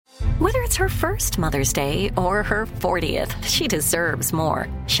Whether it's her first Mother's Day or her 40th, she deserves more.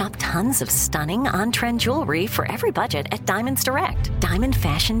 Shop tons of stunning on-trend jewelry for every budget at Diamonds Direct. Diamond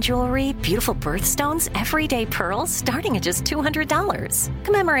fashion jewelry, beautiful birthstones, everyday pearls starting at just $200.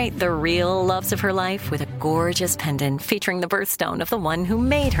 Commemorate the real loves of her life with a gorgeous pendant featuring the birthstone of the one who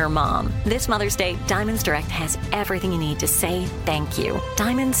made her mom. This Mother's Day, Diamonds Direct has everything you need to say thank you.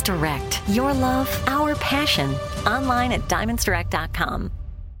 Diamonds Direct. Your love, our passion. Online at diamondsdirect.com.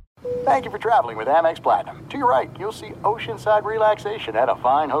 Thank you for traveling with Amex Platinum. To your right, you'll see oceanside relaxation at a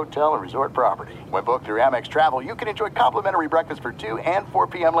fine hotel and resort property. When booked through Amex Travel, you can enjoy complimentary breakfast for 2 and 4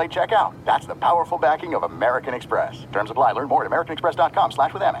 p.m. late checkout. That's the powerful backing of American Express. Terms apply. Learn more at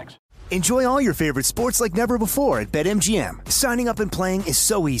americanexpress.com/withAmex. Enjoy all your favorite sports like never before at BetMGM. Signing up and playing is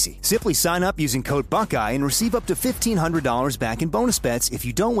so easy. Simply sign up using code Buckeye and receive up to $1,500 back in bonus bets if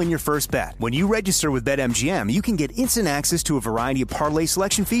you don't win your first bet. When you register with BetMGM, you can get instant access to a variety of parlay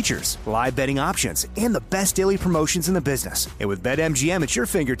selection features, live betting options, and the best daily promotions in the business. And with BetMGM at your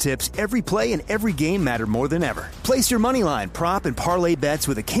fingertips, every play and every game matter more than ever. Place your moneyline, prop, and parlay bets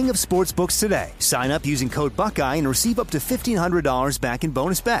with the king of sportsbooks today. Sign up using code Buckeye and receive up to $1,500 back in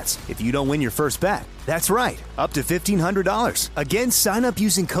bonus bets if you don't win your first bet. That's right, up to $1,500. Again, sign up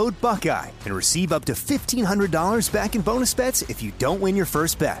using code Buckeye and receive up to $1,500 back in bonus bets if you don't win your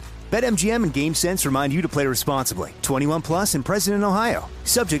first bet. BetMGM and GameSense remind you to play responsibly. 21 plus and present in Ohio.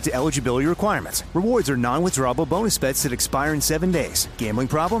 Subject to eligibility requirements. Rewards are non-withdrawable bonus bets that expire in 7 days. Gambling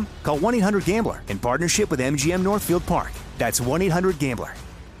problem? Call 1-800-GAMBLER in partnership with MGM Northfield Park. That's 1-800-GAMBLER.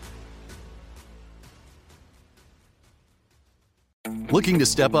 Looking to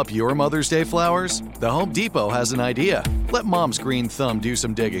step up your Mother's Day flowers? The Home Depot has an idea. Let Mom's green thumb do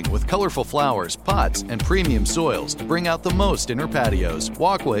some digging with colorful flowers, pots, and premium soils to bring out the most in her patios,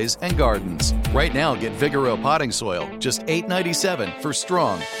 walkways, and gardens. Right now, get Vigoro potting soil, just $8.97 for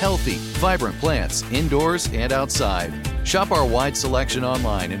strong, healthy, vibrant plants indoors and outside. Shop our wide selection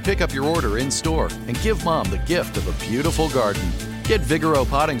online and pick up your order in-store and give Mom the gift of a beautiful garden. Get Vigoro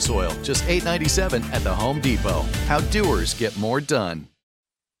potting soil, just $8.97 at the Home Depot. How doers get more done.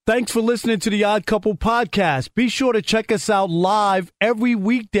 Thanks for listening to the Odd Couple podcast. Be sure to check us out live every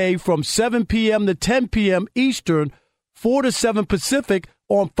weekday from 7 p.m. to 10 p.m. Eastern, 4 to 7 Pacific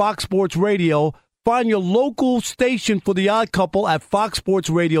on Fox Sports Radio. Find your local station for the Odd Couple at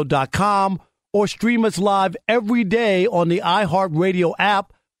foxsportsradio.com or stream us live every day on the iHeartRadio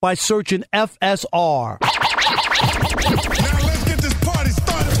app by searching FSR.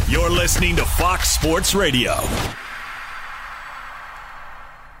 You're listening to Fox Sports Radio.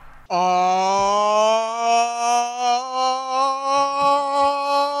 Oh,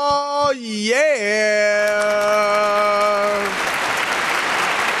 yeah.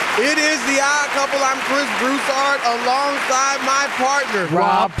 It is the Odd Couple. I'm Chris Broussard alongside my partner,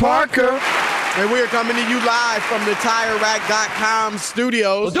 Rob Parker. And we are coming to you live from the TireRack.com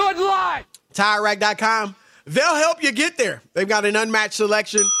studios. We'll do it live. TireRack.com. They'll help you get there. They've got an unmatched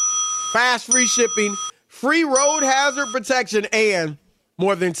selection, fast free shipping, free road hazard protection, and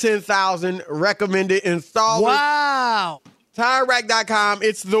more than 10,000 recommended installers. Wow. TireRack.com,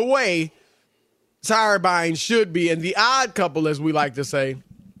 it's the way tire buying should be. And the Odd Couple, as we like to say,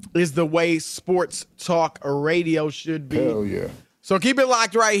 is the way sports talk radio should be. Hell yeah. So keep it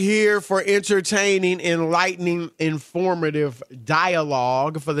locked right here for entertaining, enlightening, informative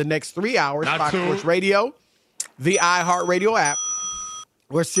dialogue for the next 3 hours. Fox Sports Radio, the iHeartRadio app,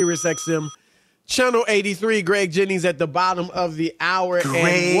 or SiriusXM Channel 83. Greg Jennings at the bottom of the hour.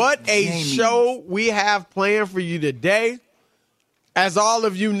 And what a show we have planned for you today. As all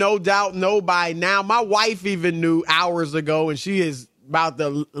of you no doubt know by now, my wife even knew hours ago, and she is about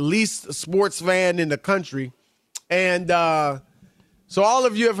the least sports fan in the country. And so all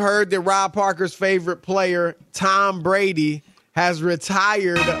of you have heard that Rob Parker's favorite player, Tom Brady, has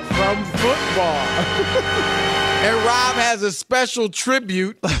retired from football. And Rob has a special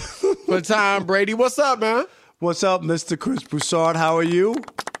tribute for Tom Brady. What's up, man? What's up, Mr. Chris Broussard? How are you?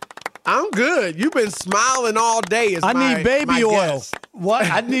 I'm good. You've been smiling all day. I need baby oil. Guess. What?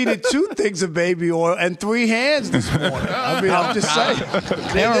 I needed 2 things of baby oil and 3 hands this morning. I mean, I'm just saying.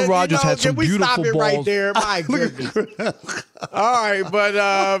 Aaron Rodgers had some beautiful balls. Can we stop it right there? My goodness. All right, but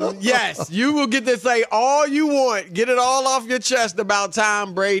yes, you will get to say all you want. Get it all off your chest about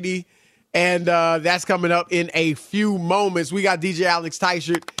Tom Brady, and that's coming up in a few moments. We got DJ Alex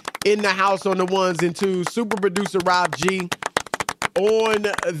Teichert in the house on the ones and twos. Super producer Rob G on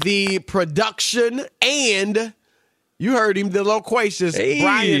the production, and you heard him, the loquacious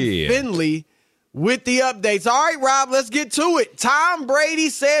Brian Finley with the updates. All right, Rob, let's get to it. Tom Brady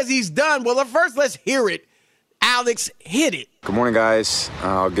says he's done. Well, first, let's hear it. Alex, hit it. Good morning, guys.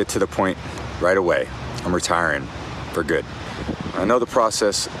 I'll get to the point right away. I'm retiring for good. I know the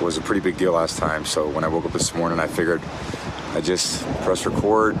process was a pretty big deal last time, so when I woke up this morning, I figured I'd just press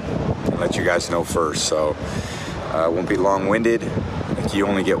record and let you guys know first. So I won't be long-winded. You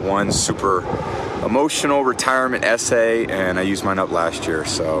only get one super emotional retirement essay, and I used mine up last year.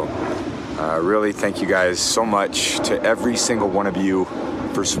 So really thank you guys so much to every single one of you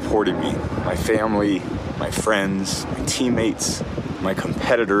for supporting me. My family, my friends, my teammates, my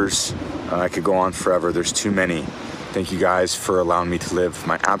competitors. I could go on forever. There's too many. Thank you guys for allowing me to live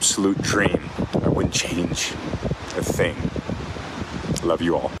my absolute dream. I wouldn't change a thing. Love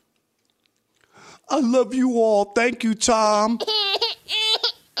you all. I love you all. Thank you, Tom.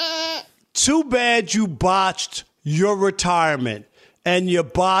 Too bad you botched your retirement and you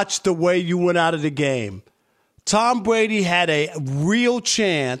botched the way you went out of the game. Tom Brady had a real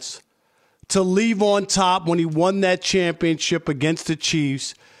chance to leave on top when he won that championship against the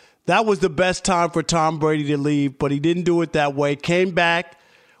Chiefs. That was the best time for Tom Brady to leave, but he didn't do it that way. Came back,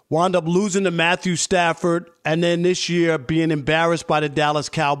 wound up losing to Matthew Stafford, and then this year being embarrassed by the Dallas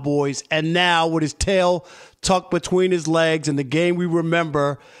Cowboys. And now with his tail tucked between his legs and the game we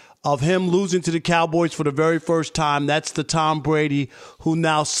remember of him losing to the Cowboys for the very first time, that's the Tom Brady who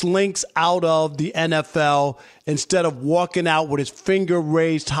now slinks out of the NFL instead of walking out with his finger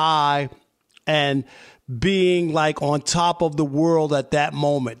raised high and being like on top of the world at that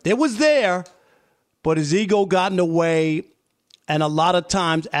moment. It was there, but his ego got in the way, and a lot of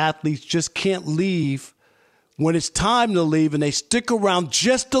times athletes just can't leave when it's time to leave, and they stick around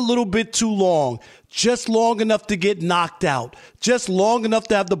just a little bit too long, just long enough to get knocked out, just long enough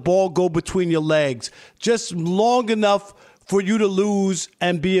to have the ball go between your legs, just long enough for you to lose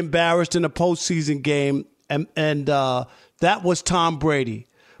and be embarrassed in a postseason game, and that was Tom Brady.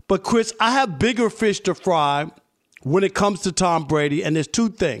 But, Chris, I have bigger fish to fry when it comes to Tom Brady, and there's two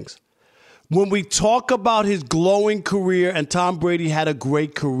things. When we talk about his glowing career, and Tom Brady had a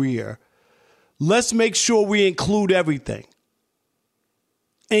great career, let's make sure we include everything.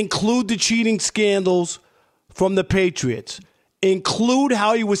 Include the cheating scandals from the Patriots. Include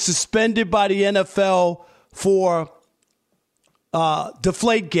how he was suspended by the NFL for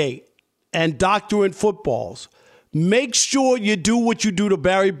Deflategate and doctoring footballs. Make sure you do what you do to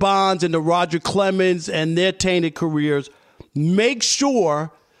Barry Bonds and to Roger Clemens and their tainted careers. Make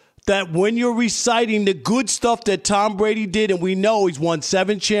sure that when you're reciting the good stuff that Tom Brady did, and we know he's won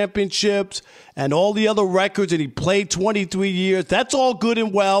 7 championships and all the other records, and he played 23 years, that's all good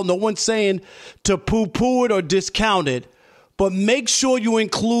and well. No one's saying to poo-poo it or discount it, but make sure you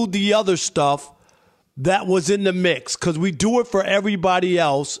include the other stuff that was in the mix, because we do it for everybody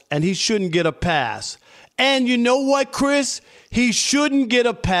else, and he shouldn't get a pass. And you know what, Chris? He shouldn't get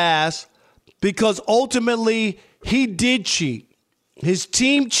a pass because ultimately he did cheat. His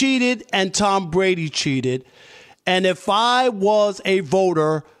team cheated and Tom Brady cheated. And if I was a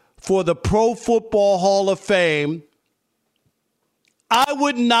voter for the Pro Football Hall of Fame, I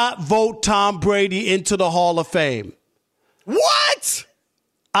would not vote Tom Brady into the Hall of Fame. What?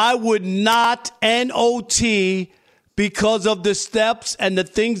 I would not, N-O-T, because of the steps and the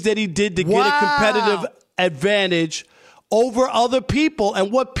things that he did to get a competitive advantage over other people.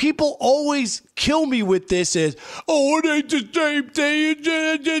 And what people always kill me with this is, oh, it ain't the same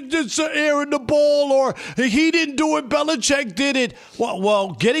thing, just airing the ball, or he didn't do it, Belichick did it.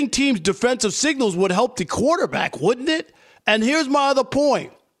 Well, getting teams defensive signals would help the quarterback, wouldn't it? And here's my other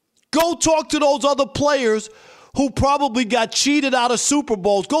point. Go talk to those other players who probably got cheated out of Super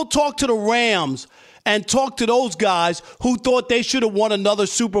Bowls. Go talk to the Rams and talk to those guys who thought they should have won another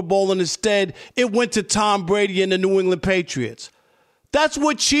Super Bowl, and instead it went to Tom Brady and the New England Patriots. That's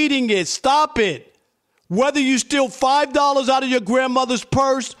what cheating is. Stop it. Whether you steal $5 out of your grandmother's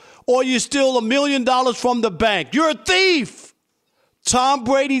purse or you steal $1 million from the bank, you're a thief. Tom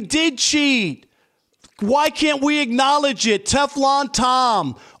Brady did cheat. Why can't we acknowledge it? Teflon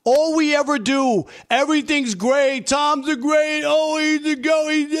Tom. All we ever do, everything's great. Tom's a great. Oh, he's a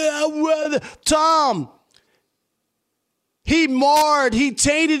go. Tom. He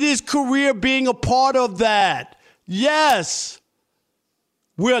tainted his career being a part of that. Yes.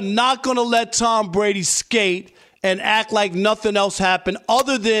 We're not going to let Tom Brady skate and act like nothing else happened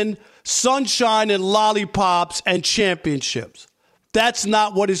other than sunshine and lollipops and championships. That's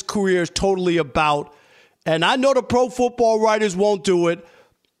not what his career is totally about. And I know the pro football writers won't do it,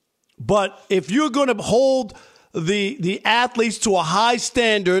 but if you're going to hold the athletes to a high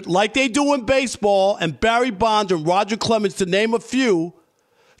standard like they do in baseball, and Barry Bonds and Roger Clemens to name a few,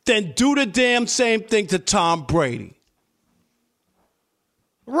 then do the damn same thing to Tom Brady.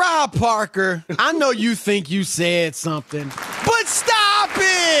 Rob Parker, I know you think you said something.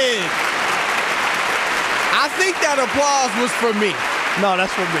 it! I think that applause was for me. No,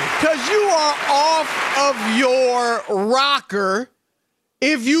 that's for me. Because you are off of your rocker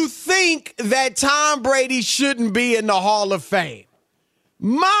if you think that Tom Brady shouldn't be in the Hall of Fame.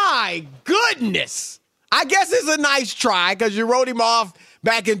 My goodness. I guess it's a nice try because you wrote him off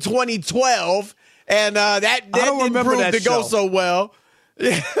back in 2012, and that didn't prove to go so well.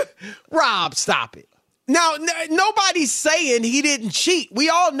 Rob, stop it. Now, nobody's saying he didn't cheat. We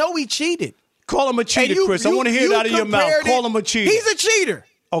all know he cheated. Call him a cheater, Chris. I want to hear it out of your mouth. Call him a cheater. He's a cheater.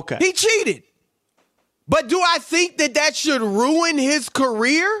 Okay. He cheated. But do I think that should ruin his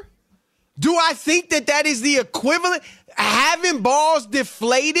career? Do I think that is the equivalent? Having balls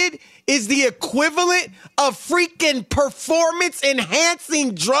deflated is the equivalent of freaking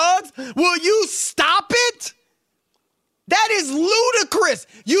performance-enhancing drugs? Will you stop it? That is ludicrous.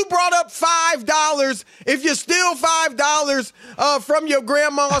 You brought up $5. If you steal $5 from your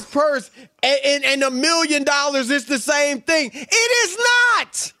grandma's purse and $1 million, it's the same thing. It is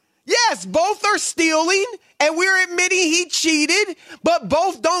not. Yes, both are stealing, and we're admitting he cheated, but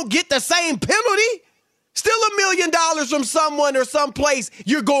both don't get the same penalty. Steal $1 million from someone or someplace,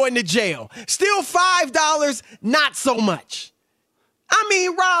 you're going to jail. Steal $5, not so much. I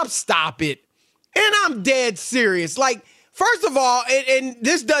mean, Rob, stop it. And I'm dead serious. Like, first of all, and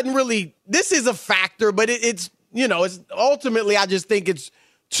this is a factor, but it's ultimately, I just think it's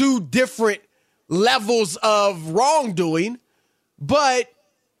two different levels of wrongdoing. But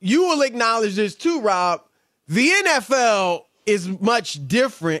you will acknowledge this too, Rob. The NFL is much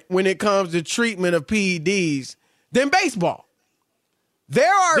different when it comes to treatment of PEDs than baseball.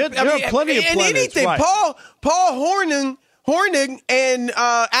 There are plenty of planets, anything. Right. Paul Hornung and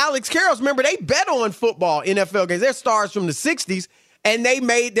Alex Karros, remember, they bet on football NFL games. They're stars from the 60s, and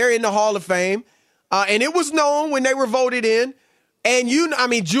they're in the Hall of Fame. And it was known when they were voted in. And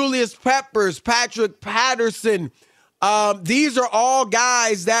Julius Peppers, Patrick Patterson, these are all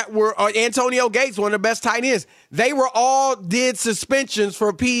guys that were Antonio Gates, one of the best tight ends. They were all did suspensions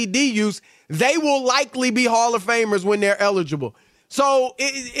for PED use. They will likely be Hall of Famers when they're eligible. So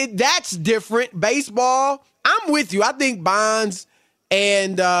that's different. Baseball, I'm with you. I think Bonds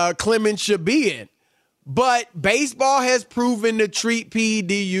and Clemens should be in. But baseball has proven to treat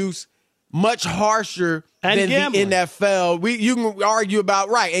PED use much harsher than gambling. The NFL. You can argue about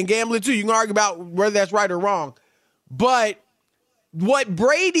right, and gambling too. You can argue about whether that's right or wrong. But what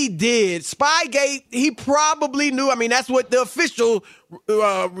Brady did, Spygate, he probably knew. I mean, that's what the official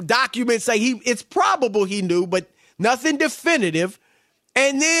documents say. It's probable he knew, but nothing definitive.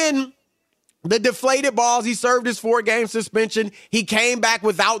 And then the deflated balls, he served his 4-game suspension. He came back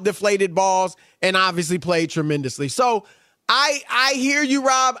without deflated balls and obviously played tremendously. So I hear you,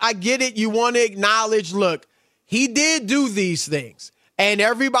 Rob. I get it. You want to acknowledge, look, he did do these things. And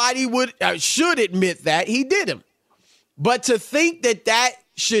everybody should admit that he did them. But to think that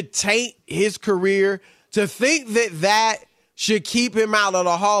should taint his career, to think that should keep him out of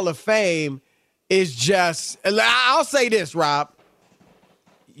the Hall of Fame is just, I'll say this, Rob.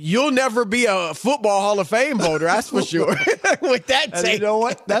 You'll never be a football Hall of Fame voter, that's for sure. With that take. And you know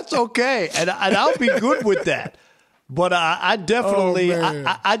what? That's okay. And I'll be good with that. But I definitely,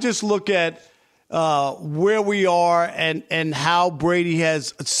 I just look at where we are and how Brady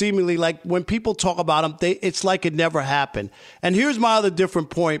has seemingly, like when people talk about him, it's like it never happened. And here's my other different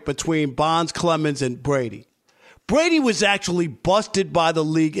point between Bonds, Clemens, and Brady. Brady was actually busted by the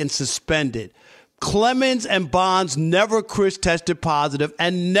league and suspended. Clemens and Bonds never, Chris, tested positive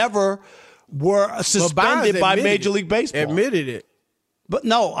and never were suspended by Major League Baseball. Admitted it. But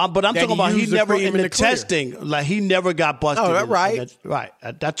no, I'm talking about he never in the testing, like he never got busted. Oh, that's right. Right.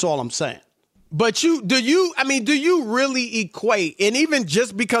 That's all I'm saying. But do you really equate, and even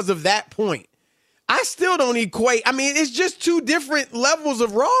just because of that point, I still don't equate. I mean, it's just two different levels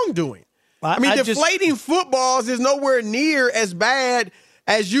of wrongdoing. Deflating footballs is nowhere near as bad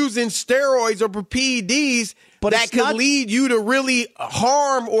as using steroids or PEDs that could lead you to really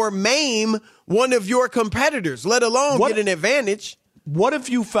harm or maim one of your competitors, let alone get an advantage. What if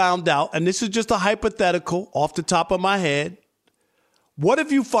you found out, and this is just a hypothetical off the top of my head, what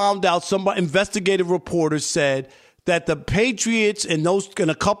if you found out investigative reporters said that the Patriots in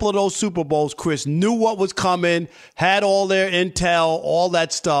a couple of those Super Bowls, Chris, knew what was coming, had all their intel, all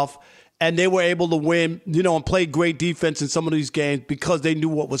that stuff, and they were able to win, and play great defense in some of these games because they knew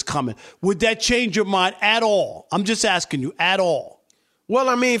what was coming? Would that change your mind at all? I'm just asking you, at all. Well,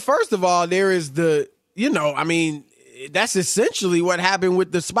 I mean, first of all, there is that's essentially what happened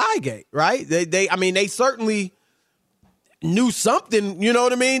with the Spygate, right? They certainly knew something,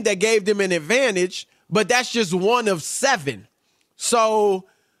 that gave them an advantage, but that's just one of 7. So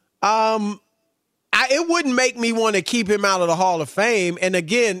it wouldn't make me want to keep him out of the Hall of Fame. And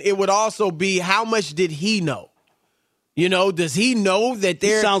again, it would also be how much did he know? You know, does he know that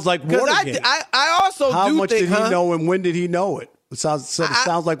there? It sounds like Watergate. I also how do much think, did he know and when did he know it? It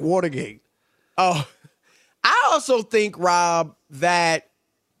sounds like Watergate. Oh, I also think, Rob, that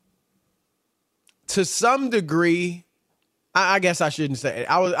to some degree, I guess I shouldn't say it.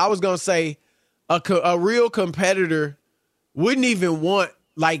 I was going to say a real competitor wouldn't even want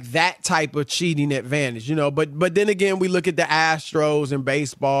like that type of cheating advantage, you know. But then again, we look at the Astros and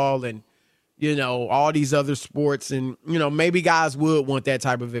baseball and, you know, all these other sports, and, you know, maybe guys would want that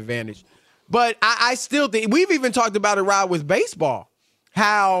type of advantage. But I still think we've even talked about it, Rob, with baseball,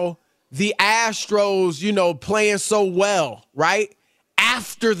 how the Astros, you know, playing so well, right?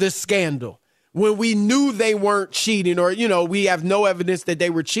 After the scandal, when we knew they weren't cheating, or, you know, we have no evidence that they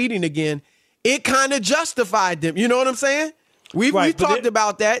were cheating again, it kind of justified them. You know what I'm saying? We've talked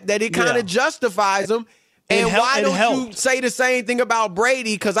about that it kind of justifies them. And why don't you say the same thing about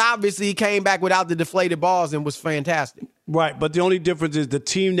Brady? Because obviously he came back without the deflated balls and was fantastic. Right, but the only difference is the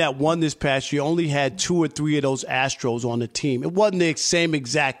team that won this past year only had 2 or 3 of those Astros on the team. It wasn't the same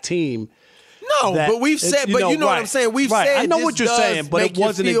exact team. No, but we've said, you know what I'm saying? We've said I know what you're saying, but it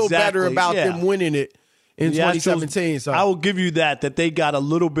wasn't feel exactly better about them winning it in 2017. So I will give you that they got a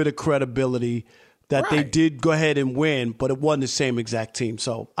little bit of credibility, that they did go ahead and win, but it wasn't the same exact team.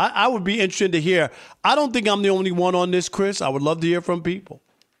 So I would be interested to hear. I don't think I'm the only one on this, Chris. I would love to hear from people.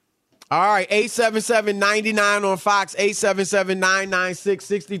 All right, 877-99 on Fox,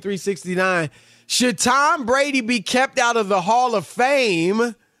 877-996-6369. Should Tom Brady be kept out of the Hall of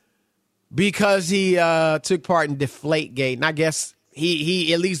Fame because he took part in Deflategate? And I guess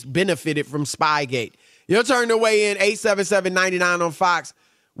he at least benefited from Spygate. Your turn to weigh in, 877-99 on Fox,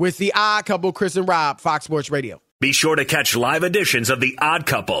 with the Odd Couple, Chris and Rob, Fox Sports Radio. Be sure to catch live editions of The Odd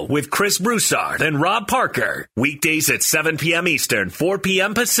Couple with Chris Broussard and Rob Parker. Weekdays at 7 p.m. Eastern, 4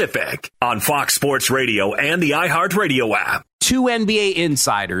 p.m. Pacific on Fox Sports Radio and the iHeartRadio app. 2 NBA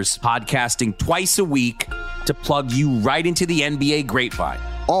insiders podcasting twice a week to plug you right into the NBA grapevine.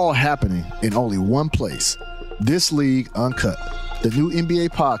 All happening in only one place. This League Uncut, the new NBA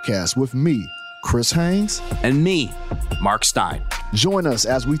podcast with me, Chris Haynes, and me, Mark Stein. Join us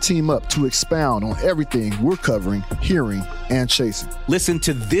as we team up to expound on everything we're covering, hearing, and chasing. Listen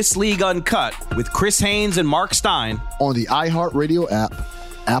to This League Uncut with Chris Haynes and Mark Stein on the iHeartRadio app,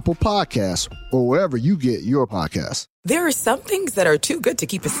 Apple Podcasts, or wherever you get your podcasts. There are some things that are too good to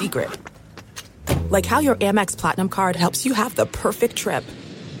keep a secret. Like how your Amex Platinum card helps you have the perfect trip.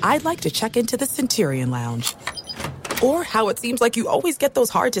 I'd like to check into the Centurion Lounge. Or how it seems like you always get those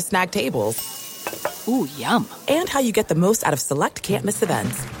hard-to-snag tables. Ooh, yum. And how you get the most out of select can't-miss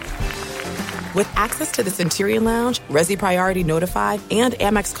events. With access to the Centurion Lounge, Resi Priority Notified, and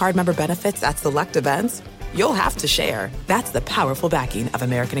Amex card member benefits at select events, you'll have to share. That's the powerful backing of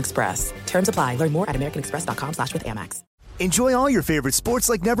American Express. Terms apply. Learn more at americanexpress.com/withAmex. Enjoy all your favorite sports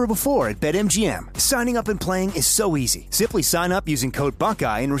like never before at BetMGM. Signing up and playing is so easy. Simply sign up using code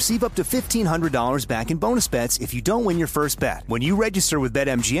Buckeye and receive up to $1,500 back in bonus bets if you don't win your first bet. When you register with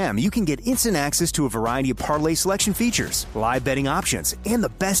BetMGM, you can get instant access to a variety of parlay selection features, live betting options, and the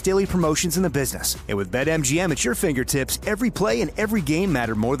best daily promotions in the business. And with BetMGM at your fingertips, every play and every game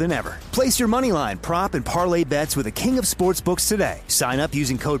matter more than ever. Place your moneyline, prop, and parlay bets with the king of sportsbooks today. Sign up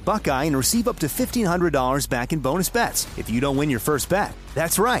using code Buckeye and receive up to $1,500 back in bonus bets if you don't win your first bet.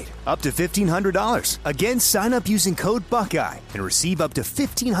 That's right, up to $1,500. Again, sign up using code Buckeye and receive up to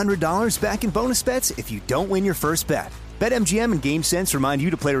 $1,500 back in bonus bets if you don't win your first bet. BetMGM and GameSense remind you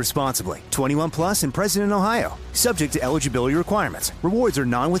to play responsibly. 21 plus and present in Ohio. Subject to eligibility requirements. Rewards are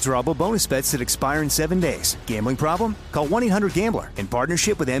non-withdrawable bonus bets that expire in 7 days. Gambling problem? Call 1-800-GAMBLER in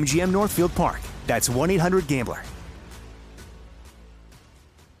partnership with MGM Northfield Park. That's 1-800-GAMBLER.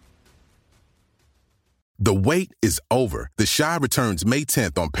 The wait is over. The Chi returns May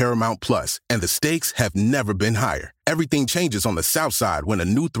 10th on Paramount Plus, and the stakes have never been higher. Everything changes on the South Side when a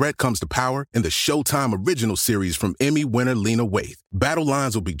new threat comes to power in the Showtime original series from Emmy winner Lena Waithe. Battle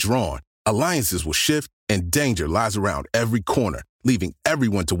lines will be drawn, alliances will shift, and danger lies around every corner, leaving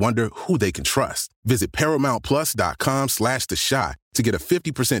everyone to wonder who they can trust. Visit ParamountPlus.com/The Chi to get a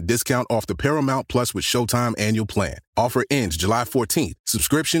 50% discount off the Paramount Plus with Showtime annual plan. Offer ends July 14th.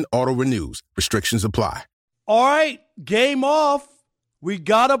 Subscription auto-renews. Restrictions apply. All right, game off. We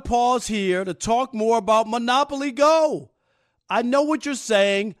got to pause here to talk more about Monopoly Go. I know what you're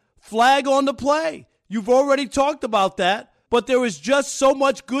saying. Flag on the play. You've already talked about that, but there is just so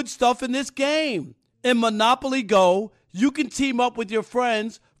much good stuff in this game. In Monopoly Go, you can team up with your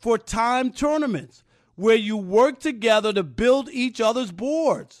friends for timed tournaments where you work together to build each other's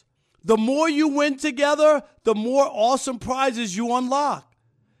boards. The more you win together, the more awesome prizes you unlock.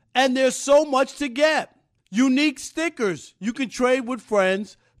 And there's so much to get. Unique stickers you can trade with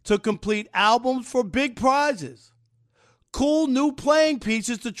friends to complete albums for big prizes. Cool new playing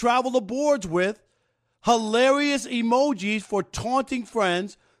pieces to travel the boards with. Hilarious emojis for taunting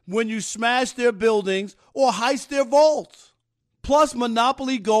friends when you smash their buildings or heist their vaults. Plus,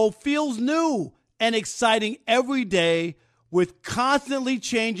 Monopoly Go feels new and exciting every day with constantly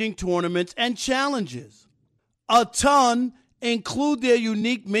changing tournaments and challenges. A ton include their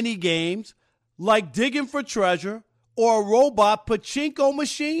unique mini games like digging for treasure or a robot pachinko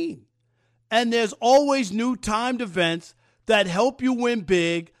machine. And there's always new timed events that help you win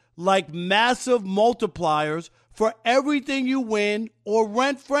big, like massive multipliers for everything you win or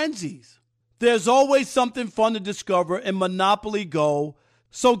rent frenzies. There's always something fun to discover in Monopoly Go,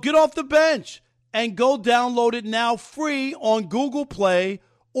 so get off the bench and go download it now free on Google Play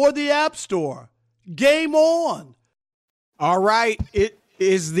or the App Store. Game on! All right, it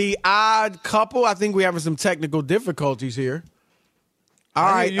is the Odd Couple. I think we're having some technical difficulties here. All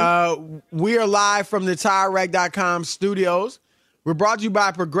right, we are live from the TireRack.com studios. We're brought to you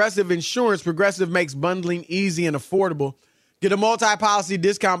by Progressive Insurance. Progressive makes bundling easy and affordable. Get a multi-policy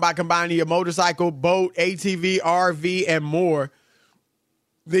discount by combining your motorcycle, boat, ATV, RV, and more.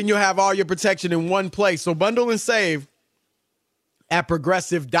 Then you'll have all your protection in one place. So bundle and save at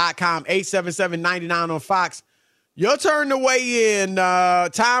Progressive.com. 877-99 on Fox. Your turn to weigh in.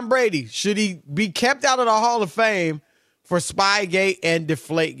 Tom Brady, should he be kept out of the Hall of Fame for Spygate and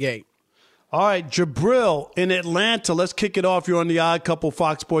Deflategate? All right, Jabril in Atlanta. Let's kick it off. You're on the Odd Couple,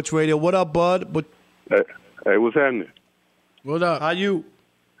 Fox Sports Radio. What up, bud? Hey, what's happening? What up? How you?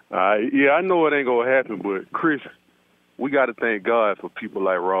 Yeah, I know it ain't going to happen, but, Chris, we got to thank God for people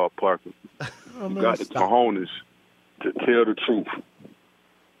like Rob Parker. Who got the cojones to tell the truth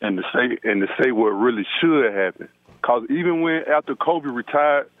and to say what really should happen. Because even after Kobe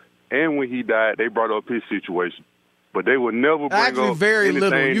retired and when he died, they brought up his situation. But they would never bring up very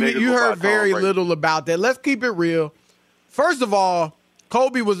little. You heard very little about that. Let's keep it real. First of all,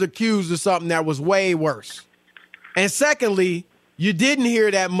 Kobe was accused of something that was way worse. And secondly, you didn't hear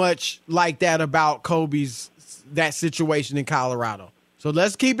that much like that about that situation in Colorado. So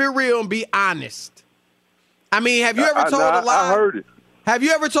let's keep it real and be honest. I mean, have you ever told a lie? I heard it. Have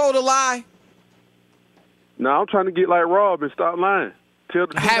you ever told a lie? No, I'm trying to get like Rob and stop lying. Tell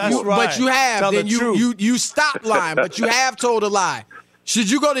the truth. Right. But you have. Tell then you stopped lying, but you have told a lie.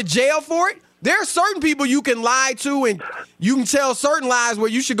 Should you go to jail for it? There are certain people you can lie to, and you can tell certain lies where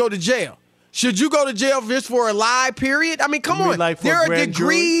you should go to jail. Should you go to jail just for a lie, period? I mean, come on. Like there are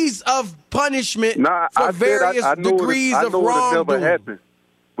degrees of punishment for various degrees of wrongdoing. I know it never happened,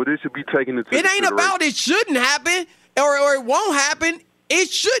 but it should be taken into consideration. It ain't about it shouldn't happen or it won't happen. It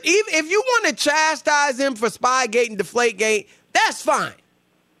should. Even if you want to chastise him for Spygate and Deflategate, that's fine.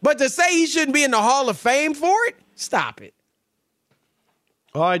 But to say he shouldn't be in the Hall of Fame for it, stop it.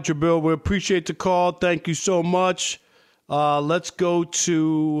 All right, Jabril, we appreciate the call. Thank you so much. Let's go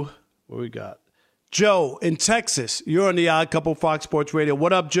to... What we got? Joe in Texas. You're on the Odd Couple, Fox Sports Radio.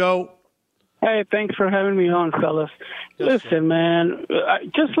 What up, Joe? Hey, thanks for having me on, fellas. Listen, man,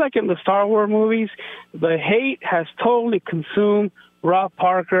 just like in the Star Wars movies, the hate has totally consumed Rob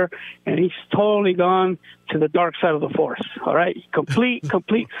Parker, and he's totally gone to the dark side of the Force, all right? Complete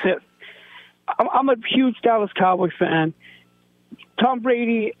Sith. I'm a huge Dallas Cowboys fan. Tom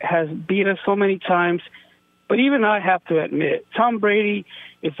Brady has beat us so many times, but even I have to admit, Tom Brady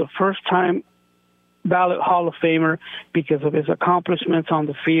is the first-time ballot Hall of Famer because of his accomplishments on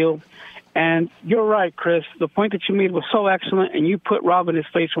the field. And you're right, Chris. The point that you made was so excellent, and you put Rob in his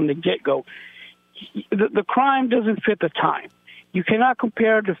face from the get-go. The crime doesn't fit the time. You cannot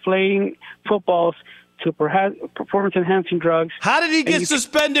compare deflating footballs to perhaps performance-enhancing drugs. How did he get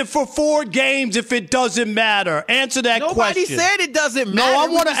suspended for 4 games if it doesn't matter? Answer that question. Nobody said it doesn't matter. No, I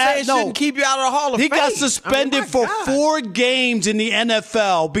want to ask. No, shouldn't keep you out of the Hall of Fame. He got suspended for 4 games in the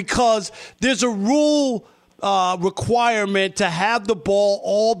NFL because there's a rule requirement to have the ball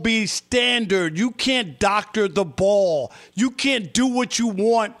all be standard. You can't doctor the ball. You can't do what you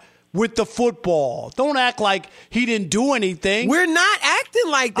want with the football. Don't act like he didn't do anything. We're not acting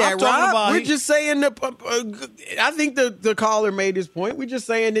like that, Rob. We're just saying I think the caller made his point. We're just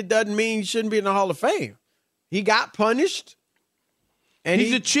saying it doesn't mean he shouldn't be in the Hall of Fame. He got punished, and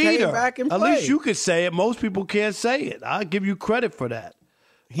he's a cheater. Came back and At played. least you could say it. Most people can't say it. I give you credit for that.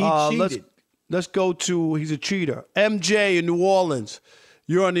 He cheated. Let's go to he's a cheater. MJ in New Orleans.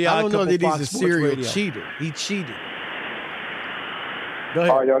 You're on the Odd Couple. I don't know that Fox he's a Sports serial Radio. cheater. He cheated. Go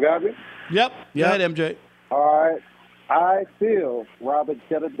ahead. Y'all got me? Yep. Go ahead, MJ. All right. I feel Robert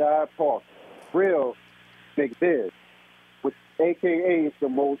Jedediah Parker, real Big Biz, which AKA is the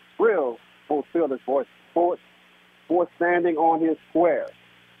most real, most fearless voice for standing on his square.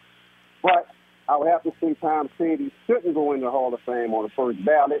 But I would have to say Tom Brady shouldn't go in the Hall of Fame on the first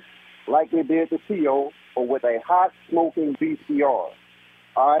ballot like they did the T.O. or with a hot smoking VCR. All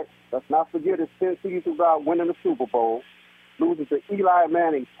right? Let's not forget his 10 seasons without winning the Super Bowl, losing to Eli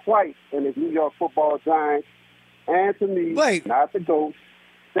Manning twice in his New York Football Giants, and to me, not the GOAT,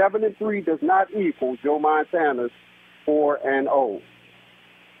 7-3 does not equal Joe Montana's 4-0.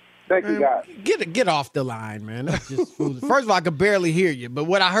 Thank you, guys. Get off the line, man. That's just foolish. First of all, I could barely hear you, but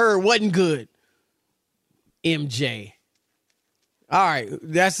what I heard wasn't good. MJ. All right,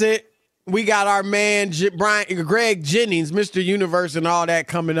 that's it. We got our man Greg Jennings, Mr. Universe, and all that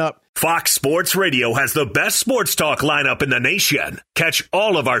coming up. Fox Sports Radio has the best sports talk lineup in the nation. Catch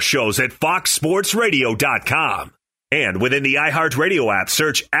all of our shows at foxsportsradio.com. And within the iHeartRadio app,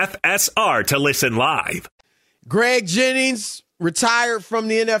 search FSR to listen live. Greg Jennings retired from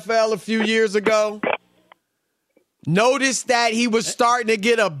the NFL a few years ago. Noticed that he was starting to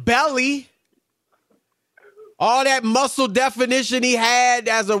get a belly. All that muscle definition he had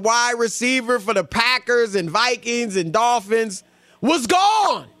as a wide receiver for the Packers and Vikings and Dolphins was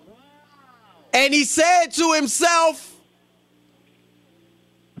gone. And he said to himself,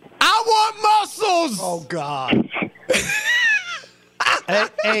 I want muscles. Oh, God.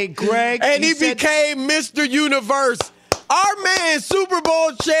 hey, Greg. And he became Mr. Universe. Our man, Super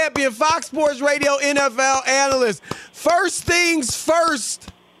Bowl champion, Fox Sports Radio NFL analyst. First things first,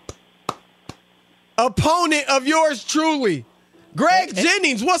 opponent of yours truly, Greg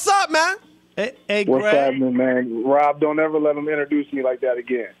Jennings. What's up, man? Hey, what's Greg. happening, man? Rob, don't ever let him introduce me like that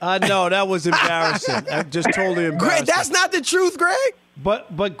again. I know, that was embarrassing. Just totally embarrassing. Greg, that's not the truth, Greg.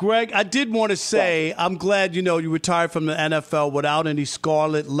 But Greg, I did want to say, I'm glad, you retired from the NFL without any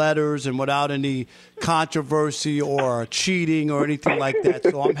scarlet letters and without any controversy or cheating or anything like that.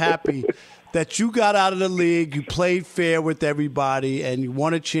 So I'm happy that you got out of the league, you played fair with everybody, and you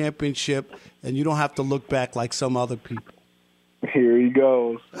won a championship, and you don't have to look back like some other people. Here he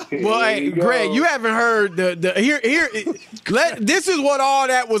goes. Greg, you haven't heard this is what all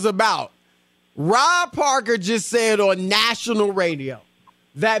that was about. Rob Parker just said on national radio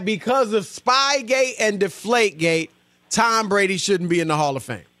that because of Spygate and Deflategate, Tom Brady shouldn't be in the Hall of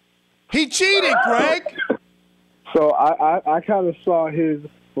Fame. He cheated, Greg. So I kind of saw his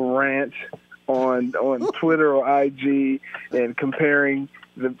rant on Twitter or IG and comparing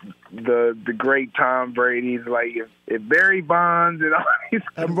the great Tom Brady's, like if Barry Bonds and all these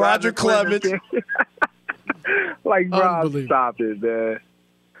and Roger Clemens. Like, Rob, stop it, man.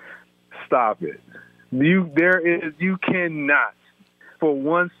 Stop it. You cannot for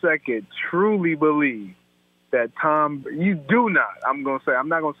 1 second truly believe that you do not. I'm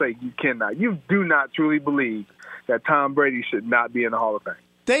not gonna say you cannot. You do not truly believe that Tom Brady should not be in the Hall of Fame.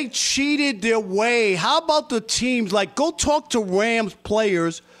 They cheated their way. How about the teams? Like, go talk to Rams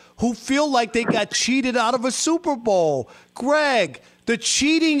players who feel like they got cheated out of a Super Bowl. Greg, the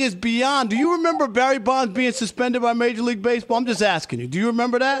cheating is beyond. Do you remember Barry Bonds being suspended by Major League Baseball? I'm just asking you. Do you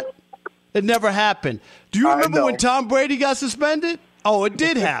remember that? It never happened. Do you remember when Tom Brady got suspended? Oh, it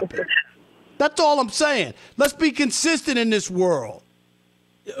did happen. That's all I'm saying. Let's be consistent in this world.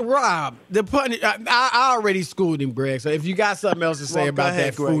 Rob, I already schooled him, Greg. So if you got something else to say about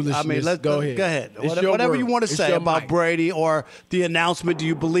that foolishness, I mean, go ahead. Go ahead. Whatever you want to say about Brady or the announcement. Do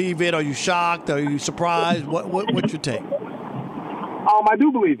you believe it? Are you shocked? Are you surprised? What's your take? I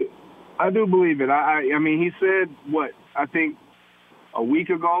do believe it. I mean, he said I think a week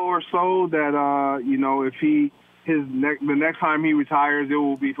ago or so that if the next time he retires, it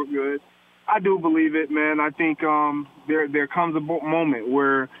will be for good. I do believe it, man. I think there comes a moment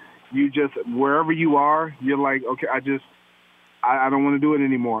where you just, wherever you are, you're like, okay, I don't want to do it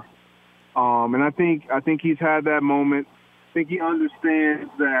anymore. And I think he's had that moment. I think he understands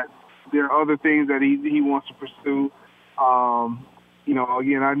that there are other things that he wants to pursue.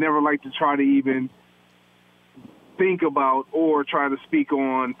 Again, I never like to try to even think about or try to speak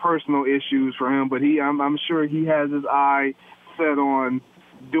on personal issues for him, but I'm sure he has his eye set on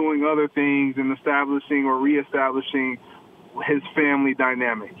doing other things and establishing or reestablishing his family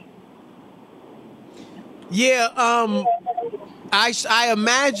dynamic. Yeah, I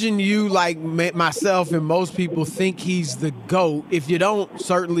imagine you, like myself and most people, think he's the GOAT. If you don't,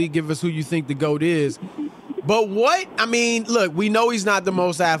 certainly give us who you think the GOAT is. But look, we know he's not the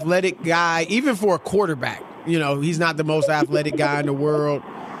most athletic guy, even for a quarterback. He's not the most athletic guy in the world.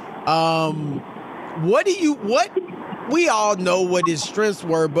 What we all know what his strengths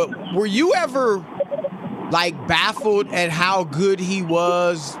were, but were you ever baffled at how good he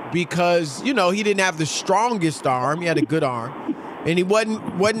was? Because, he didn't have the strongest arm. He had a good arm. And he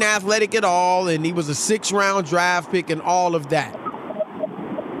wasn't athletic at all, and he was a 6th-round draft pick and all of that.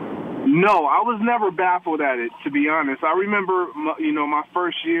 No, I was never baffled at it, to be honest. I remember, my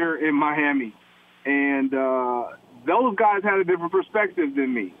first year in Miami, and those guys had a different perspective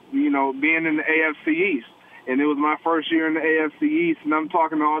than me, being in the AFC East. And it was my first year in the AFC East, and I'm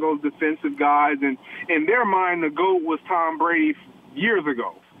talking to all those defensive guys. And in their mind, the GOAT was Tom Brady years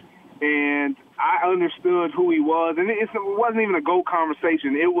ago. And I understood who he was. And it wasn't even a GOAT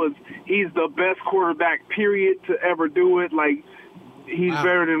conversation. It was he's the best quarterback, period, to ever do it. He's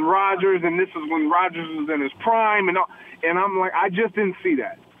better than Rodgers, and this is when Rodgers was in his prime. And I'm like, I just didn't see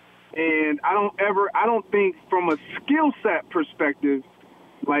that. And I don't think from a skill set perspective,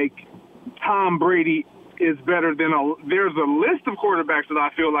 Tom Brady is better than there's a list of quarterbacks that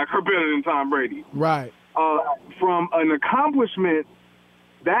I feel like are better than Tom Brady. Right. From an accomplishment,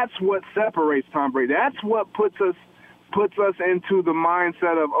 that's what separates Tom Brady. That's what puts us into the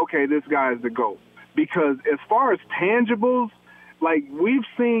mindset of, okay, this guy is the GOAT. Because as far as tangibles, we've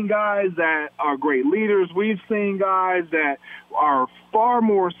seen guys that are great leaders. We've seen guys that are far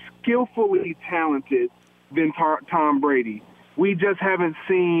more skillfully talented than Tom Brady. We just haven't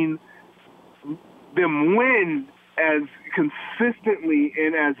seen them win as consistently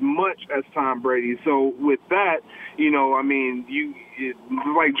and as much as Tom Brady. So with that,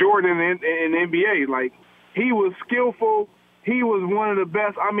 like Jordan in NBA, he was skillful. He was one of the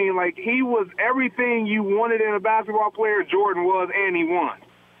best. He was everything you wanted in a basketball player. Jordan was, and he won.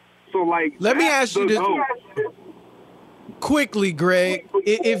 So let me ask you this quickly, Greg.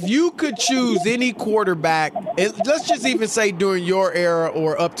 If you could choose any quarterback, let's just even say during your era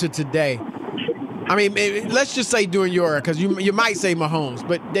or up to today. Let's just say during your era, because you might say Mahomes,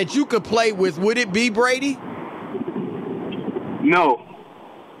 but that you could play with, would it be Brady? No.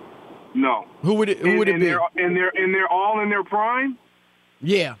 Who would it be? And they're all in their prime?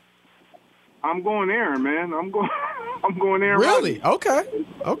 Yeah. I'm going Aaron, man. I'm going Aaron Really? Rodgers.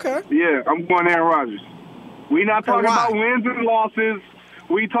 Okay. Yeah, I'm going Aaron Rodgers. We're not talking about wins and losses.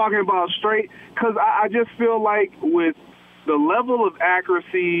 We talking about straight, because I just feel like with the level of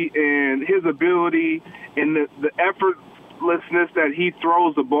accuracy and his ability and the effortlessness that he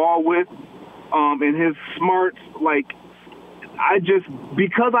throws the ball with, and his smarts,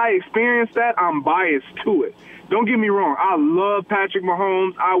 because I experienced that, I'm biased to it. Don't get me wrong. I love Patrick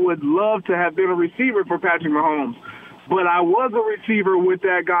Mahomes. I would love to have been a receiver for Patrick Mahomes. But I was a receiver with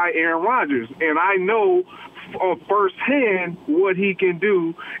that guy, Aaron Rodgers. And I know firsthand what he can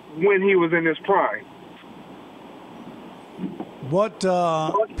do when he was in his prime. What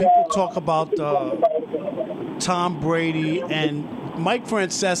people talk about Tom Brady, and Mike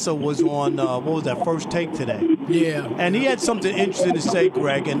Francesa was on, First Take today. Yeah. And he had something interesting to say,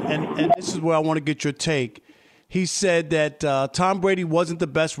 Greg, and this is where I want to get your take. He said that Tom Brady wasn't the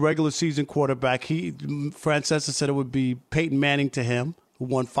best regular season quarterback. Francesa said it would be Peyton Manning to him, who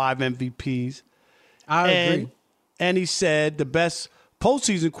won 5 MVPs. I agree. And he said the best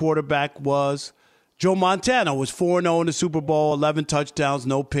postseason quarterback was Joe Montana, was 4-0 in the Super Bowl, 11 touchdowns,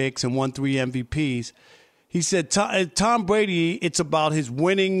 no picks, and won 3 MVPs. He said Tom Brady, it's about his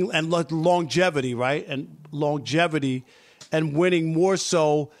winning and longevity, right? And longevity and winning more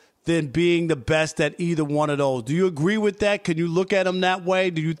so than being the best at either one of those. Do you agree with that? Can you look at him that way?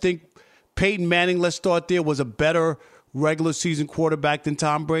 Do you think Peyton Manning, let's start there, was a better regular season quarterback than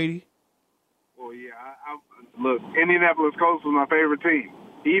Tom Brady? Well, yeah. Look, Indianapolis Colts was my favorite team.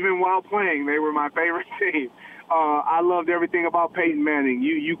 Even while playing, they were my favorite team. I loved everything about Peyton Manning.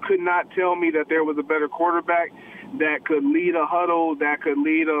 You could not tell me that there was a better quarterback that could lead a huddle, that could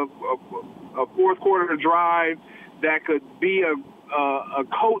lead a fourth quarter drive, that could be a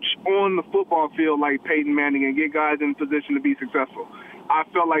coach on the football field like Peyton Manning and get guys in position to be successful. I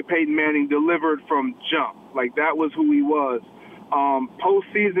felt like Peyton Manning delivered from jump. That was who he was.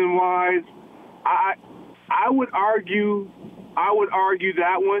 Postseason-wise, I would argue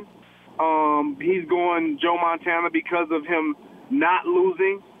that one. He's going Joe Montana because of him not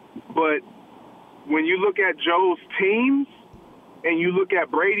losing. But when you look at Joe's teams and you look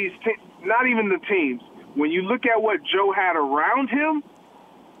at Brady's team, not even the teams, when you look at what Joe had around him,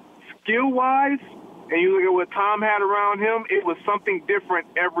 skill-wise, and you look at what Tom had around him, it was something different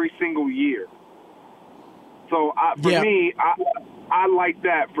every single year. So, for me, I like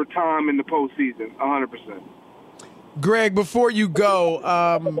that for Tom in the postseason, 100%. Greg, before you go,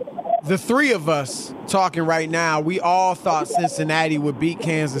 the three of us talking right now, we all thought Cincinnati would beat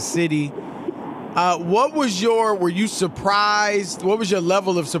Kansas City. Were you surprised? What was your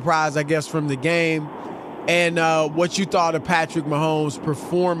level of surprise, I guess, from the game? And what you thought of Patrick Mahomes'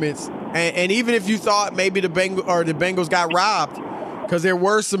 performance? And even if you thought maybe the Bengals got robbed, because there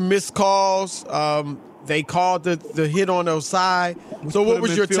were some missed calls. They called the hit on the side. So what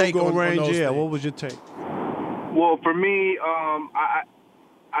was your take on those things? Yeah, what was your take? Well, for me, I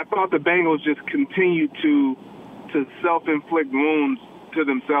thought the Bengals just continued to self-inflict wounds to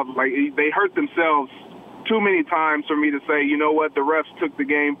themselves. Like, they hurt themselves too many times for me to say, you know what, the refs took the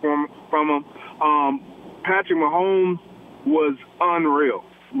game from them. Patrick Mahomes was unreal.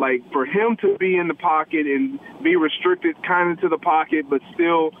 Like, for him to be in the pocket and be restricted kind of to the pocket, but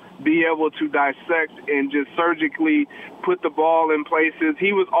still be able to dissect and just surgically put the ball in places.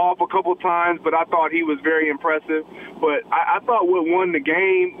 He was off a couple times, but I thought he was very impressive. But I thought what won the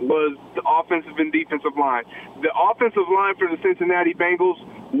game was the offensive and defensive line. The offensive line for the Cincinnati Bengals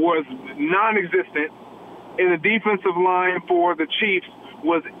was non-existent, and the defensive line for the Chiefs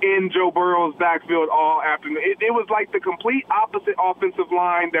was in Joe Burrow's backfield all afternoon. It was like the complete opposite offensive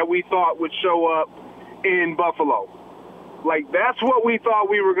line that we thought would show up in Buffalo. Like, that's what we thought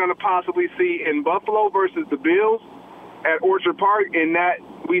we were going to possibly see in Buffalo versus the Bills at Orchard Park, and that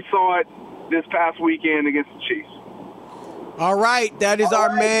we saw it this past weekend against the Chiefs. All right, that is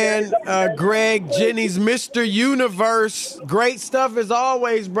our man, Greg Jennings, Mr. Universe. Great stuff as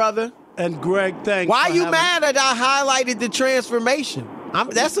always, brother. And Greg, thanks. Why are you mad that I highlighted the transformation?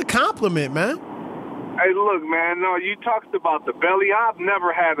 That's a compliment, man. Hey, look, man, no, you talked about the belly. I've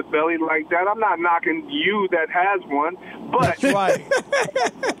never had a belly like that. I'm not knocking you that has one, but that's right.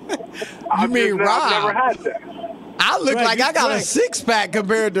 I've never had that. I look Greg, like I got a six-pack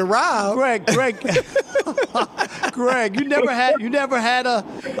compared to Rob. Greg, you never had a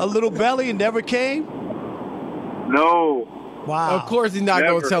little belly and never came? No. Wow. Of course, he's not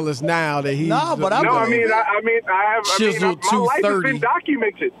going to tell us now that he's. No, but I mean, my life has been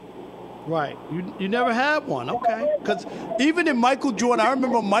documented. Right. You never had one. Okay. Because even in Michael Jordan, I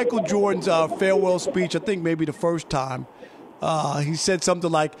remember Michael Jordan's farewell speech, I think maybe the first time, he said something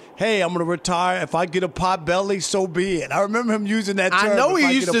like, hey, I'm going to retire. If I get a pot belly, so be it. I remember him using that term. I know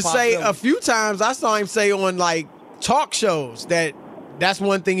he used to say belly. A few times, I saw him say on, like, talk shows that's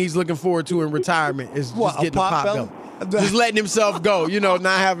one thing he's looking forward to in retirement is just getting a pot belly. Just letting himself go, not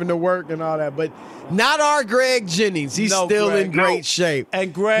having to work and all that. But not our Greg Jennings. He's still in great shape.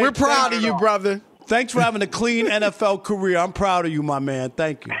 And Greg, we're proud of you, brother. Thanks for having a clean NFL career. I'm proud of you, my man.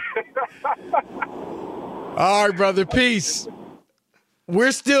 Thank you. All right, brother. Peace.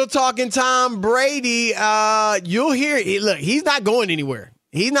 We're still talking Tom Brady. You'll hear it. Look, he's not going anywhere.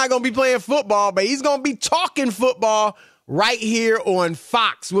 He's not going to be playing football, but he's going to be talking football right here on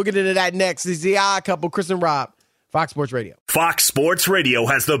Fox. We'll get into that next. This is the Odd Couple, Chris and Rob. Fox Sports Radio. Fox Sports Radio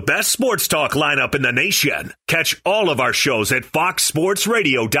has the best sports talk lineup in the nation. Catch all of our shows at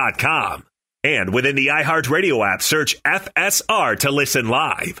foxsportsradio.com. And within the iHeartRadio app, search FSR to listen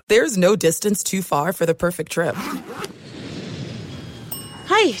live. There's no distance too far for the perfect trip.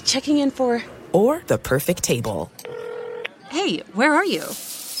 Hi, checking in for... Or the perfect table. Hey, where are you?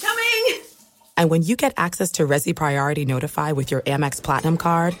 Coming! And when you get access to Resi Priority Notify with your Amex Platinum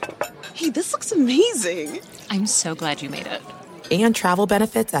card... Hey, this looks amazing. I'm so glad you made it. And travel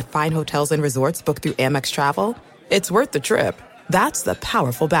benefits at fine hotels and resorts booked through Amex Travel. It's worth the trip. That's the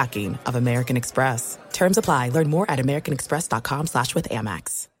powerful backing of American Express. Terms apply. Learn more at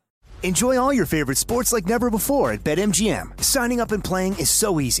americanexpress.com/withAmex. Enjoy all your favorite sports like never before at BetMGM. Signing up and playing is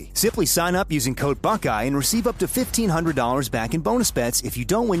so easy. Simply sign up using code Buckeye and receive up to $1,500 back in bonus bets if you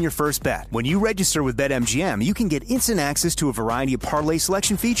don't win your first bet. When you register with BetMGM, you can get instant access to a variety of parlay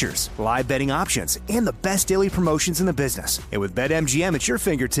selection features, live betting options, and the best daily promotions in the business. And with BetMGM at your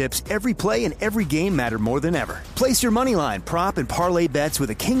fingertips, every play and every game matter more than ever. Place your moneyline, prop, and parlay bets with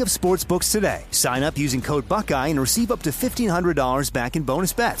the king of sportsbooks today. Sign up using code Buckeye and receive up to $1,500 back in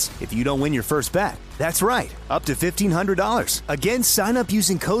bonus bets if you don't win your first bet. That's right, up to $1,500. Again, sign up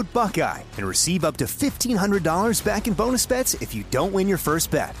using code Buckeye and receive up to $1,500 back in bonus bets if you don't win your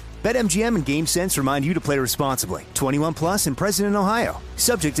first bet. BetMGM and GameSense remind you to play responsibly. 21 plus and present in Ohio.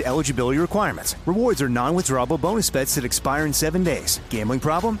 Subject to eligibility requirements. Rewards are non-withdrawable bonus bets that expire in 7 days. Gambling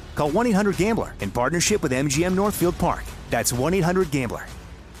problem? Call 1-800-GAMBLER in partnership with MGM Northfield Park. That's 1-800-GAMBLER.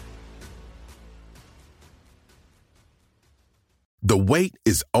 The wait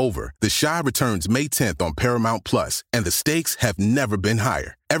is over. The Chi returns May 10th on Paramount Plus, and the stakes have never been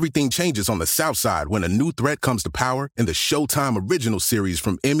higher. Everything changes on the South Side when a new threat comes to power in the Showtime original series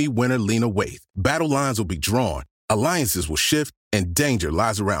from Emmy winner Lena Waithe. Battle lines will be drawn, alliances will shift, and danger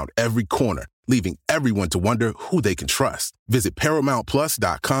lies around every corner. leaving everyone to wonder who they can trust. Visit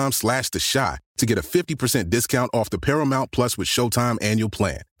ParamountPlus.com/The Chi to get a 50% discount off the Paramount Plus with Showtime annual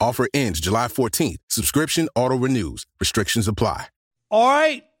plan. Offer ends July 14th. Subscription auto-renews. Restrictions apply. All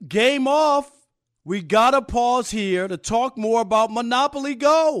right, game off. We got to pause here to talk more about Monopoly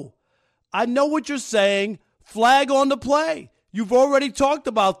Go. I know what you're saying. Flag on the play. You've already talked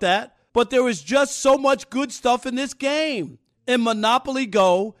about that, but there is just so much good stuff in this game. In Monopoly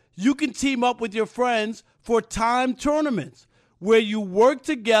Go, you can team up with your friends for timed tournaments where you work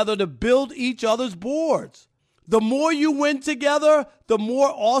together to build each other's boards. The more you win together, the more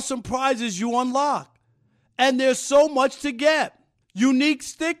awesome prizes you unlock. And there's so much to get. Unique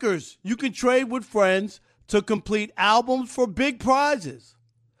stickers you can trade with friends to complete albums for big prizes.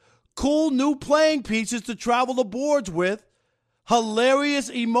 Cool new playing pieces to travel the boards with. Hilarious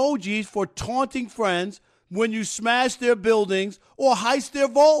emojis for taunting friends when you smash their buildings or heist their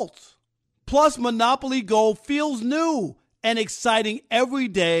vaults. Plus, Monopoly Go feels new and exciting every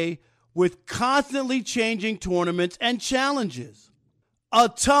day with constantly changing tournaments and challenges. A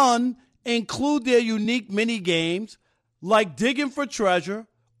ton include their unique mini games like digging for treasure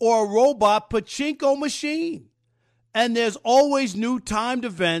or a robot pachinko machine. And there's always new timed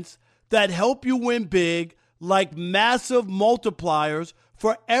events that help you win big, like massive multipliers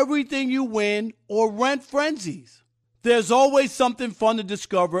for everything you win or rent frenzies. There's always something fun to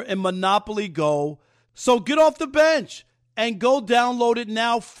discover in Monopoly Go, so get off the bench and go download it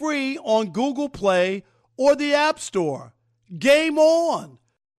now free on Google Play or the App Store. Game on!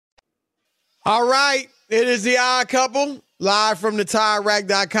 All right, it is the Odd Couple, live from the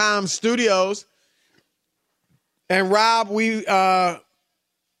TireRack.com studios. And Rob, we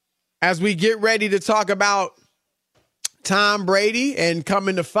as we get ready to talk about Tom Brady and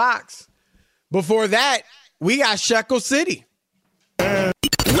coming to Fox, before that, we got Shekel City.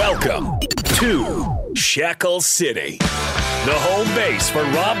 Welcome to Shekel City, the home base for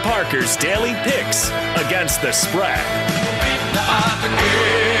Rob Parker's daily picks against the spread.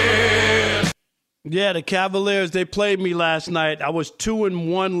 Yeah, the Cavaliers, they played me last night. I was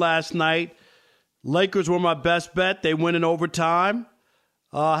 2-1 last night. Lakers were my best bet. They win in overtime.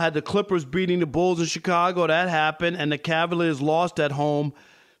 Had the Clippers beating the Bulls in Chicago. That happened. And the Cavaliers lost at home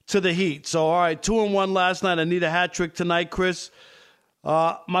to the Heat. So, all right, 2-1 last night. I need a hat trick tonight, Chris.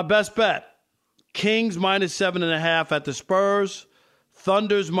 My best bet, Kings minus 7.5 at the Spurs.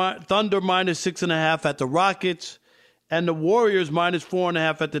 Thunder minus 6.5 at the Rockets. And the Warriors minus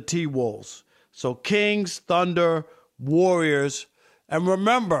 4.5 at the T-Wolves. So Kings, Thunder, Warriors. And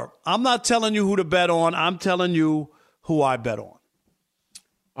remember, I'm not telling you who to bet on. I'm telling you who I bet on.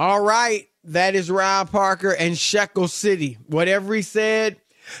 All right. That is Rob Parker and Shekel City. Whatever he said,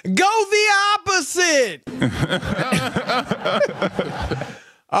 go the opposite.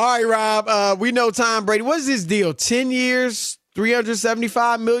 All right, Rob. We know Tom Brady. What's his deal? 10 years,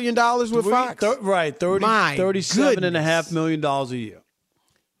 $375 million with Fox? Right. $37.5 million a year.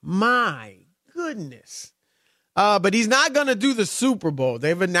 My goodness. But he's not going to do the Super Bowl.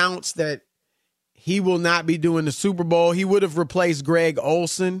 They've announced that he will not be doing the Super Bowl. He would have replaced Greg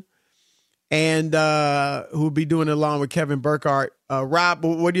Olsen, and who will be doing it along with Kevin Burkhardt. Rob,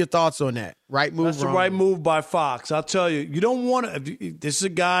 what are your thoughts on that? Right move? That's the right move by Fox. I'll tell you, you don't want to. This is a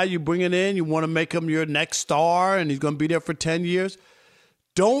guy you bring it in. You want to make him your next star, and he's going to be there for 10 years.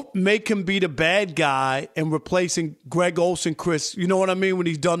 Don't make him be the bad guy and replacing Greg Olsen, Chris. You know what I mean? When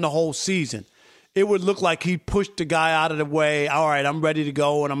he's done the whole season, it would look like he pushed the guy out of the way. All right, I'm ready to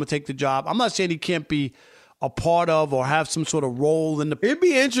go, and I'm going to take the job. I'm not saying he can't be a part of or have some sort of role in the. It'd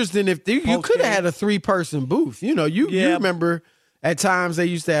be interesting if you could have had a 3-person booth. You know, you remember at times they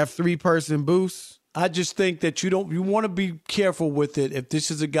used to have 3-person booths. I just think that you want to be careful with it. If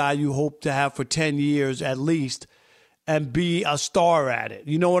this is a guy you hope to have for 10 years at least and be a star at it.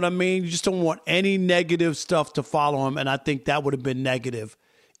 You know what I mean? You just don't want any negative stuff to follow him, and I think that would have been negative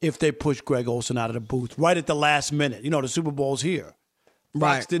if they pushed Greg Olsen out of the booth right at the last minute. You know, the Super Bowl's here.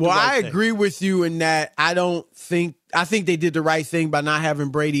 Right. Well, I agree with you in that I think they did the right thing by not having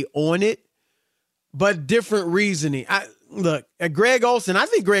Brady on it, but different reasoning. Look, Greg Olsen, I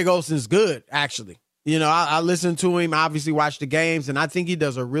think Greg Olsen's good, actually. You know, I listen to him, obviously watch the games, and I think he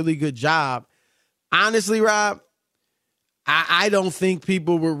does a really good job. Honestly, Rob, I don't think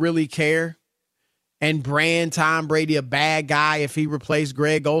people would really care and brand Tom Brady a bad guy if he replaced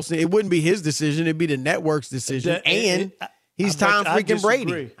Greg Olsen. It wouldn't be his decision. It'd be the network's decision. And he's Tom freaking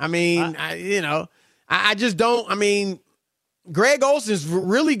Brady. I mean, I just don't. I mean, Greg Olsen's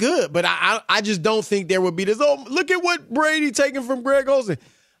really good, but I just don't think there would be this, oh, look at what Brady taking from Greg Olsen.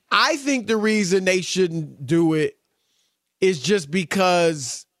 I think the reason they shouldn't do it is just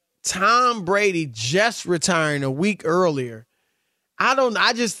because Tom Brady just retiring a week earlier,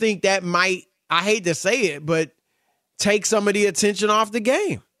 I just think that might, I hate to say it, but take some of the attention off the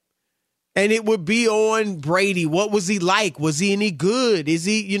game. And it would be on Brady. What was he like? Was he any good? Is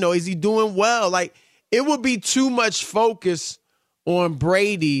he doing well? Like, it would be too much focus on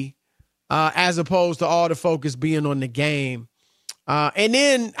Brady as opposed to all the focus being on the game. And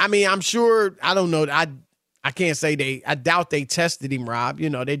then, I mean, I'm sure, I don't know, I can't say I doubt they tested him, Rob.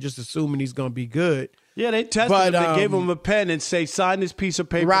 They just assuming he's going to be good. Yeah, they tested him. They gave him a pen and say, sign this piece of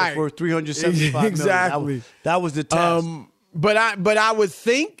paper for $375 exactly. million. That was the test. But I would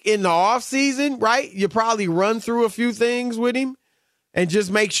think in the offseason, right, you probably run through a few things with him and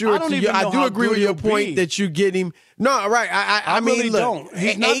just make sure. I do agree with your point that you get him. No, right. I mean, really look, don't.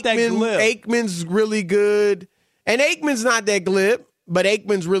 He's not that glib. Aikman's really good. And Aikman's not that glib, but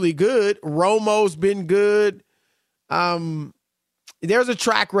Aikman's really good. Romo's been good. There's a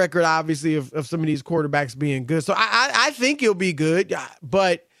track record, obviously, of some of these quarterbacks being good. So I think he'll be good.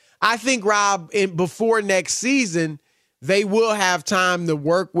 But I think, Rob, before next season, they will have time to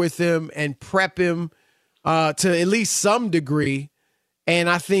work with him and prep him to at least some degree. And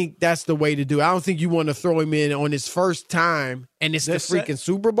I think that's the way to do it. I don't think you want to throw him in on his first time and it's the freaking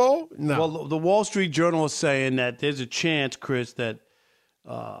Super Bowl. No. Well, the Wall Street Journal is saying that there's a chance, Chris, that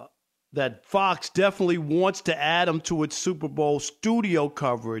Fox definitely wants to add him to its Super Bowl studio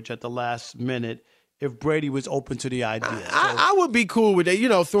coverage at the last minute if Brady was open to the idea. I would be cool with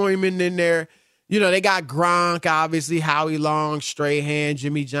that. Throw him in there. They got Gronk, obviously, Howie Long, Strahan,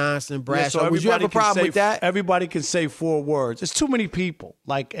 Jimmy Johnson, Bradshaw. Would you have a problem with that? Everybody can say 4 words. It's too many people.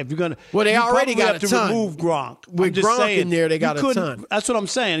 Like, if you're going to... Well, they already got have a ton. To remove Gronk. With Gronk in there, they got a ton. That's what I'm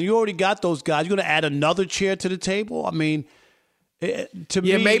saying. You already got those guys. You're going to add another chair to the table? I mean, to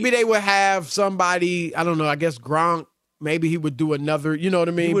me... maybe they would have somebody, I don't know, I guess Gronk, maybe he would do another, you know what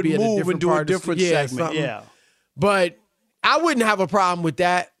I mean? He would move and do a different segment, yeah. But... I wouldn't have a problem with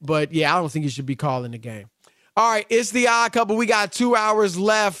that, but yeah, I don't think you should be calling the game. All right, it's the Odd Couple. We got 2 hours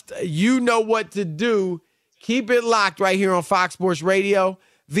left. You know what to do. Keep it locked right here on Fox Sports Radio,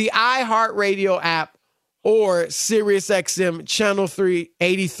 the iHeartRadio app, or SiriusXM Channel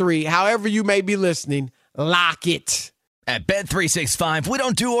 383. However you may be listening, lock it. At Bet365, we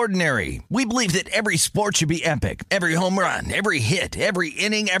don't do ordinary. We believe that every sport should be epic. Every home run, every hit, every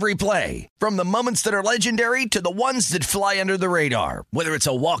inning, every play. From the moments that are legendary to the ones that fly under the radar. Whether it's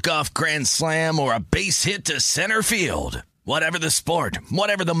a walk-off grand slam or a base hit to center field. Whatever the sport,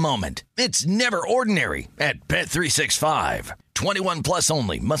 whatever the moment. It's never ordinary at Bet365. 21 plus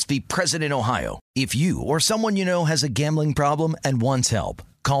only. Must be present in Ohio. If you or someone you know has a gambling problem and wants help,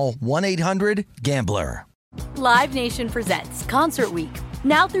 call 1-800-GAMBLER. Live Nation presents Concert Week.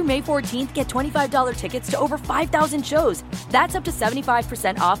 Now through May 14th, get $25 tickets to over 5,000 shows. That's up to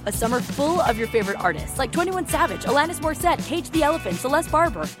 75% off a summer full of your favorite artists like 21 Savage, Alanis Morissette, Cage the Elephant, Celeste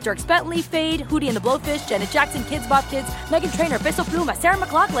Barber, Dierks Bentley, Fade, Hootie and the Blowfish, Janet Jackson, Kids Bop Kids, Meghan Trainor, Peso Pluma, Sarah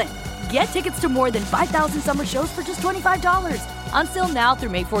McLachlan. Get tickets to more than 5,000 summer shows for just $25. Until now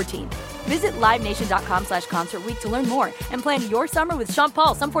through May 14th. Visit LiveNation.com/Concert Week to learn more and plan your summer with Sean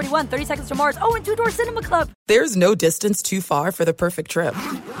Paul, Sum 41, 30 Seconds to Mars, and Two Door Cinema Club. There's no distance too far for the perfect trip.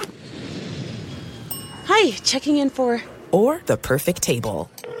 Hi, checking in for... Or the perfect table.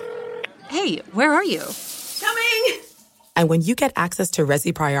 Hey, where are you? Coming! And when you get access to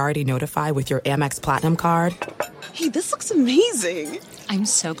Resi Priority Notify with your Amex Platinum card... Hey, this looks amazing. I'm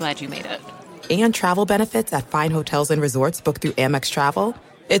so glad you made it. And travel benefits at fine hotels and resorts booked through Amex Travel...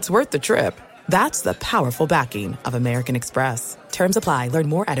 It's worth the trip. That's the powerful backing of American Express. Terms apply. Learn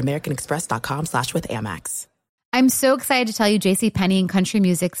more at americanexpress.com/withAmex. I'm so excited to tell you JCPenney and country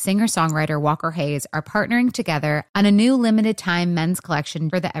music singer-songwriter Walker Hayes are partnering together on a new limited-time men's collection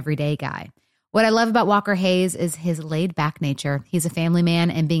for the everyday guy. What I love about Walker Hayes is his laid-back nature. He's a family man,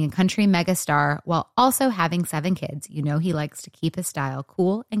 and being a country megastar while also having 7 kids, you know he likes to keep his style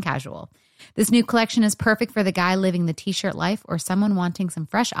cool and casual. This new collection is perfect for the guy living the t-shirt life or someone wanting some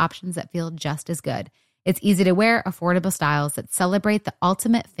fresh options that feel just as good. It's easy to wear, affordable styles that celebrate the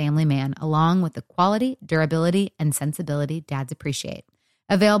ultimate family man, along with the quality, durability, and sensibility dads appreciate.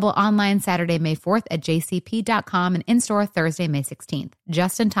 Available online Saturday, May 4th at jcp.com and in-store Thursday, May 16th.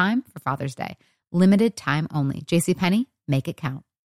 Just in time for Father's Day. Limited time only. JCPenney, make it count.